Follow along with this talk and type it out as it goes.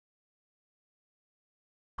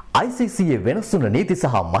ICC වෙනස් වුණ නීති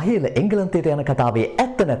සහ මහේල එංගලන්තයට යන කතාවේ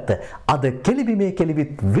ඇත්ත නැත්ත අද කෙලිබිමේ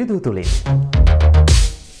කෙලිවිත් විදු තුලින්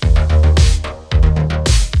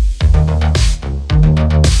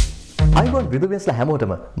අයිබෝන් විදුවෙස්ලා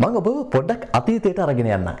හැමෝටම මම ඔබව පොඩ්ඩක් අතීතයට අරගෙන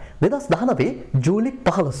යන්නම් 2019 ජූලි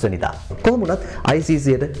 15 වෙනිදා කොහොම වුණත්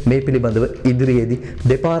ICCයට මේ පිළිබඳව ඉදිරියේදී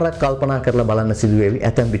දෙපාරක් කල්පනා කරලා බලන්න සිදුවේවි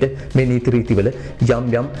ඇතැම් විට මේ නීති රීතිවල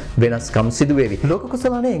යම් වෙනස්කම් සිදුවේවි ලෝක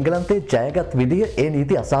කුසලානේ එංගලන්තයේ ජයගත් විදිය ඒ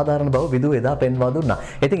නීති අසාධාරණ බව විදුව එදා පෙන්වා දුන්නා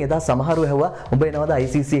ඉතින් එදා සමහරව ඇහුවා ඔබ එනවාද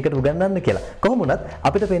ICC එකට උගන්වන්න කියලා කොහොම වුණත්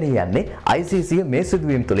අපිට පේන්නේ යන්නේ ICC මේ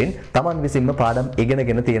සිදුවීම් තුලින් Taman විසින්ම පාඩම්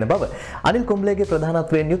ඉගෙනගෙන තියෙන බව අනිල් කුම්බලේගේ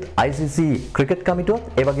ප්‍රධානත්වයෙන් යුත් ICC ක්‍රිකට්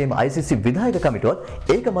කමිටුවත් ඒ වගේම ICC විධායක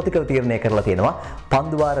කමිටුවත් ඒකමතිකව තීරණය කරලා තියෙනවා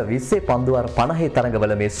පන්දු වාර 20 පන්දු වාර 50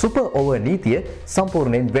 තරඟවල මේ සුපර් ඕවර් නීතිය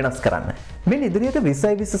සම්පූර්ණයෙන් වෙනස් කරන්න. මෙන්න ඉදිරියට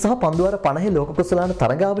 20 සහ පන්දු වාර 50 ලෝක කුසලාන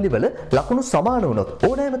තරඟාවලි වල ලකුණු සමාන වුණොත්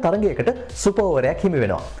ඕනෑම තරඟයකට සුපර් ඕවරයක් හිමි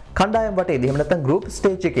වෙනවා. කණ්ඩායම් වටේදී එහෙම නැත්නම් ගෲප්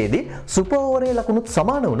ස්ටේජ් එකේදී සුපර් ඕවරේ ලකුණුත්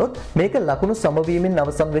සමාන වුණොත් මේක ලකුණු සමවීමෙන්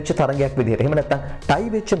අවසන් වෙච්ච තරඟයක් විදිහට එහෙම නැත්නම් ටයි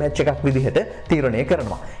වෙච්ච මැච් එකක් විදිහට තීරණය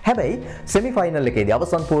කරනවා. හැබැයි සෙමි ෆයිනල් එකේදී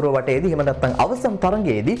අවසන් පූර්ව වටේදී එහෙම නැත්නම් අවසන්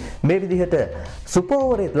තරඟයේදී මේ විදිහට සුපර්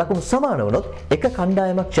ඕවරේ ලකුණු සමාන වුණොත් එක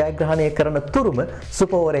කණ්ඩායමක් ජයග්‍රහණය කරන තුරුම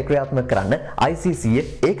සුපර් ඕවරේ ක්‍රියාත්මක කරන්න ICC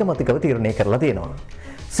ඒකමතිකව තීරණය කරලා තියෙනවා.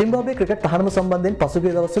 සිම්බාබ්වේ ක්‍රිකට් තහනම සම්බන්ධයෙන්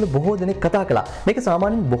පසුගිය දවස්වල බොහෝ දෙනෙක් කතා කළා. මේක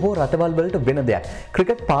සාමාන්‍යයෙන් බොහෝ රටවල් වලට වෙන දෙයක්.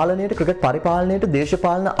 ක්‍රිකට් පාලනයට, ක්‍රිකට් පරිපාලනයට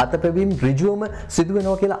දේශපාලන අතපෙවීම් ඍජුවම සිදු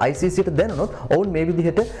වෙනවා කියලා ICCට දැනුනොත් ඔවුන් මේ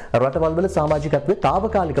විදිහට රටවල් වල සමාජිකත්වයේ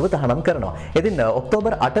తాවකාලිකව තහනම් කරනවා. ඉතින්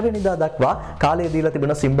ඔක්තෝබර් 8 වෙනිදා දක්වා කාලය දීලා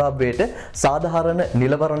තිබෙන සිම්බාබ්වේට සාධාරණ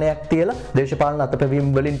නිලවරණයක් තියලා දේශපාලන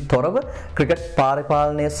අතපෙවීම් වලින් තොරව ක්‍රිකට්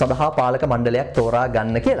පරිපාලනය සඳහා පාලක මණ්ඩලයක් තෝරා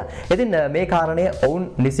ගන්න කියලා. ඉතින් මේ කාරණය ඔවුන්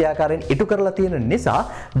නිසියාකාරයෙන් ඉටු කරලා තියෙන නිසා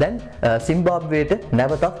දැන් සිම්බාබ්වේට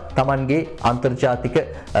නැවතත් Tamanගේ අන්තර්ජාතික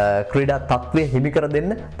ක්‍රීඩා තත්ත්වය හිමි කර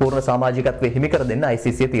දෙන්න පූර්ණ සමාජිකත්වය හිමි කර දෙන්න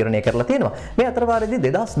ICC තීරණය කරලා තියෙනවා. මේ අතරවාරදී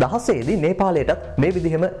 2016 දී නේපාලයටත් මේ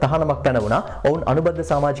විදිහම තහනමක් පැන වුණා. ඔවුන් අනුබද්ධ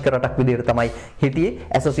සමාජික රටක් විදිහට තමයි හිටියේ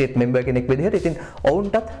ඇසෝසියේට් මෙම්බර් කෙනෙක් විදිහට. ඉතින්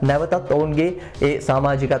ඔවුන්ටත් නැවතත් ඔවුන්ගේ ඒ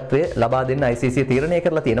සමාජිකත්වය ලබා දෙන්න ICC තීරණය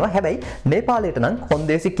කරලා තියෙනවා. හැබැයි නේපාලයට නම්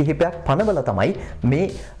කොන්දේසි කිහිපයක් පනවලා තමයි මේ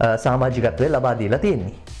සමාජිකත්වය ලබා දීලා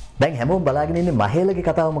තියෙන්නේ. දැන් හැමෝම බලාගෙන ඉන්නේ මහේලගේ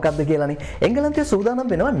කතාව මොකක්ද කියලානේ. එංගලන්තයේ සූදානම්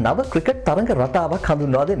වෙනවා නව ක්‍රිකට් තරඟ රටාවක්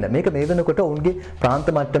හඳුන්වා දෙන්න. මේක මේ වෙනකොට ඔවුන්ගේ ප්‍රාන්ත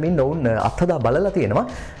මට්ටමින් ඔවුන් අත්හදා බලලා තියෙනවා.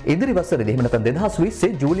 ඉදිරි වසරේදී එහෙම නැත්නම්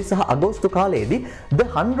 2020 ජූලි සහ අගෝස්තු කාලයේදී The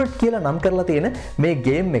 100 කියලා නම් කරලා තියෙන මේ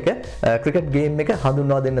ගේම් එක ක්‍රිකට් ගේම් එක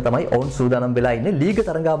හඳුන්වා දෙන්න තමයි ඔවුන් සූදානම් වෙලා ඉන්නේ. ලීග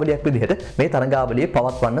තරඟාවලියක් විදිහට මේ තරඟාවලිය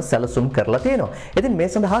පවත්වන්න සැලසුම් කරලා තියෙනවා. ඉතින්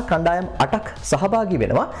මේ සඳහා කණ්ඩායම් 8ක් සහභාගී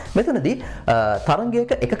වෙනවා. මෙතනදී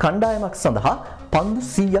තරඟයක එක කණ්ඩායමක් සඳහා පන්දු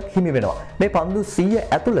 100ක් හිමි වෙනවා. මේ පන්දු 100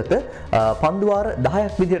 ඇතුළත පන්දු වාර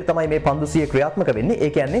 10ක් විදිහට තමයි මේ පන්දු 100 ක්‍රියාත්මක වෙන්නේ. ඒ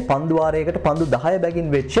කියන්නේ පන්දු වාරයකට පන්දු 10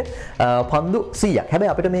 බැගින් වෙච්ච පන්දු 100ක්.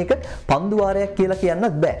 හැබැයි අපිට මේක පන්දු වාරයක් කියලා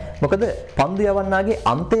කියන්නත් බෑ. මොකද පන්දු යවන්නාගේ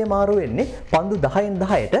අන්තය මාරු වෙන්නේ පන්දු 10න්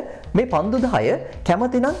 10ට. මේ පන්දු 10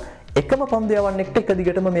 කැමතිනම් එකම පන්දු යවන්නෙක්ට එක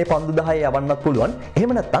දිගටම මේ පන්දු 10 යවන්නත් පුළුවන්.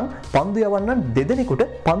 එහෙම නැත්නම් පන්දු යවන්නන් දෙදෙනෙකුට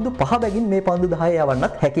පන්දු 5 බැගින් මේ පන්දු 10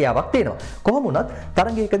 යවන්නත් හැකියාවක් තියෙනවා. කොහොම වුණත්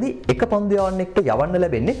තරගයකදී එක පන්දු යවන්නෙක්ට යවන්න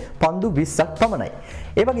ලැබෙන්නේ පන්දු 20ක් පමණයි.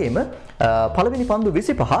 ඒ වගේම පළවෙනි පන්දු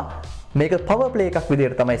 25 මේක පවර් ප්ලේ එකක්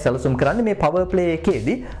විදිහට තමයි සැලසුම් කරන්නේ. මේ පවර් ප්ලේ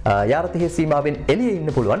එකේදී යාරතෙහි සීමාවෙන් එළියේ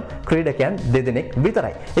ඉන්න පුළුවන් ක්‍රීඩකයන් දෙදෙනෙක්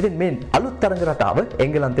විතරයි. ඉතින් මේ අලුත් තරඟ රටාව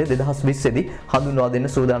එංගලන්තයේ 2020 දී හඳුන්වා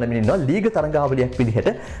දෙන්න සූදානම් ඉන්නවා ලීග තරඟාවලියක් විදිහට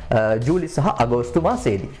ජූලි සහ අගෝස්තු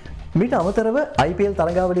මාසයේදී. මීට අමතරව IPL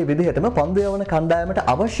තරඟාවලිය විදිහටම පන්දු යවන කණ්ඩායමට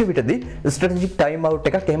අවශ්‍ය විටදී ස්ට්‍රැටජික් ටයිම් අවුට්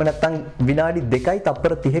එකක් එහෙම නැත්නම් විනාඩි 2යි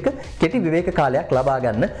තප්පර 30ක කෙටි විවේක කාලයක් ලබා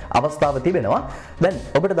ගන්න අවස්ථාව තිබෙනවා. දැන්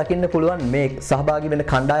ඔබට දකින්න පුළුවන් මේ සහභාගී වෙන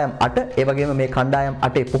කණ්ඩායම් 8 ඒ වගේම මේ කණ්ඩායම්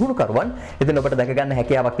 8 පුහුණුකරුවන්. ඉතින් ඔබට දැක ගන්න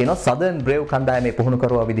හැකියාවක් තියෙනවා සදර්න් බ්‍රේව් කණ්ඩායමේ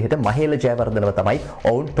පුහුණුකරුවා විදිහට මහේල ජයවර්ධනව තමයි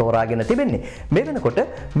ඔවුන් තෝරාගෙන තිබෙන්නේ. මේ වෙනකොට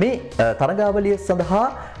මේ තරඟාවලිය සඳහා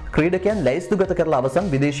ක්‍රීඩකයන් ලැයිස්තුගත කරලා අවසන්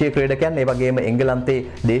විදේශීය ක්‍රීඩකයන් ඒ වගේම එංගලන්තයේ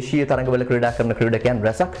දේශීය තරඟවල ක්‍රීඩා කරන ක්‍රීඩකයන්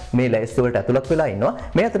රැසක් මේ ලැයිස්තුවට ඇතුළත් වෙලා ඉන්නවා.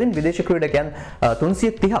 මේ අතරින් විදේශීය ක්‍රීඩකයන්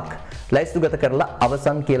 330ක් ලැයිස්තුගත කරලා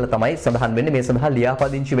අවසන් කියලා තමයි සඳහන් වෙන්නේ. මේ සඳහා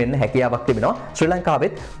ලියාපදිංචි වෙන්න හැකියාවක් තිබෙනවා. ශ්‍රී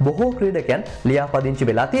ලංකාවෙත් බොහෝ ක්‍රීඩකයන් ලියාපදිංචි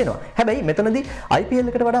වෙලා තියෙනවා. හැබැයි මෙතනදී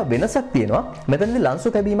IPL එකට වඩා වෙනසක් තියෙනවා. මෙතනදී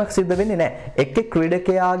ලන්සු තැබීමක් සිද්ධ වෙන්නේ නැහැ. එක් එක්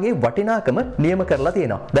ක්‍රීඩකයාගේ වටිනාකම නියම කරලා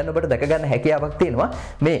තියෙනවා. දැන් ඔබට දැක ගන්න හැකියාවක් තියෙනවා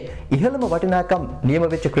මේ ඉහළම වටිනාකම් නියම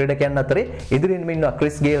වෙච්ච ක්‍රීඩකයන් අතරේ ඉදිරියෙන්ම ඉන්නවා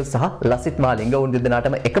ක්‍රිස් ගේල් සහ ලසිත් මාලිංග. ඔවුන්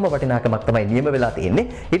දෙදෙනාටම එකම වටිනාකමක් තමයි නියම වෙලා තියෙන්නේ.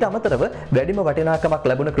 ඊට අමතරව වැඩිම වටිනාකමක්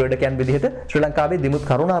ලැබුණ ක්‍රීඩකයන් විදිහට ශ්‍රී ලංකාවේ දිමුත්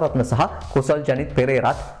කරුණාරත්න සහ කුසල් ජනිත්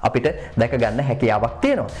පෙරේරාත් අපිට දැක ගන්න හැකියාවක්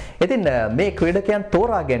තියෙනවා. ඉතින් මේ ක්‍රීඩකයන්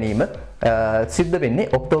තෝරා ගැනීම සිද්ධ වෙන්නේ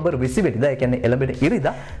ඔක්තෝබර් 20 වෙනිදා. ඒ කියන්නේ එළඹෙන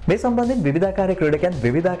ඉරිදා. මේ සම්බන්ධයෙන් විවිධාකාරී ක්‍රීඩකයන්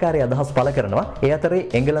විවිධාකාරී අදහස් පළ කරනවා. ඒ අතරේ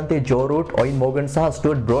එංගලන්තයේ ජෝ රූට්, ඔයින් මෝගන් සහ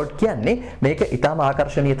ස්ටුවර්ට් බ්‍රෝඩ් කියන්නේ මේක ඉතාම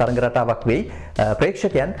ආකර්ශනීය තරඟ රටාවක් වෙයි.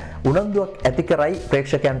 ප්‍රේක්ෂකයන් උනන්දුවක් ඇති කරයි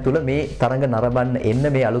ප්‍රේක්ෂකයන් තුළ මේ තරඟ නරඹන්න එන්න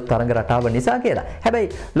මේ අලුත් තරඟ රටාව නිසා කියලා.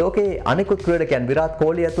 හැබැයි ලෝකයේ අනෙකුත් ක්‍රීඩකයන් විරාත්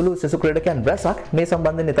කෝහ්ලි ඇතුළු සෙසු ක්‍රීඩකයන් රැසක් මේ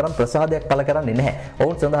සම්බන්ධයෙන් තරම් ප්‍රසාදයක් පළ කරන්නේ නැහැ.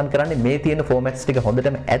 ඔවුන් සඳහන් කරන්නේ මේ තියෙන ෆෝමැට්ස් ටික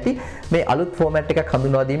හොඳටම ඇති. මේ අලුත් ෆෝමැට් එකක්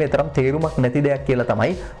හඳුන්වා දීමේ තරම් තේරුමක් නැති දෙයක් කියලා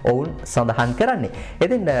තමයි ඔවුන් සඳහන් කරන්නේ.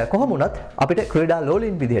 ඉතින් කොහොම වුණත් අපිට ක්‍රීඩා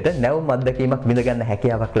ලෝලීන් විදිහට නැවුම් අත්දැකීමක් විඳ ගන්න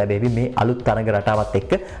හැකියාවක් ලැබෙවි මේ අලුත් තරඟ රටාවත්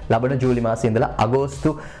එක්ක. ලබන ජූලි මාසයේ ඉඳලා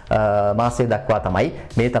අගෝස්තු මාසය දක්වා තමයි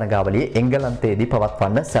මේ තරඟාවලිය එංගලන්තයේදී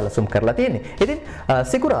පවත්වන්න සැලසුම් කරලා තියෙන්නේ. ඉතින්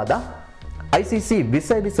සිකුරාදා ICC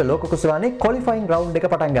 2020 ලෝක කුසලානේ ක්වොලිෆයිං රවුන්ඩ් එක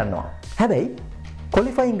පටන් ගන්නවා. හැබැයි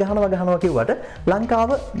ක්වොලිෆයිං ගහනවා කිව්වට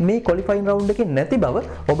ලංකාව මේ ක්වොලිෆයිං රවුන්ඩ් එකේ නැති බව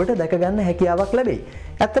ඔබට දැක ගන්න හැකියාවක් ලැබෙයි.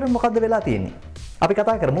 ඇත්තටම මොකද්ද වෙලා තියෙන්නේ? අපි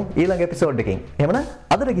කතා කරමු ඊළඟ එපිසෝඩ් එකකින්. එහෙමනම්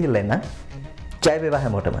අදට ගිහිල්ලා එන්න. ජය වේවා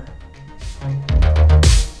හැමෝටම.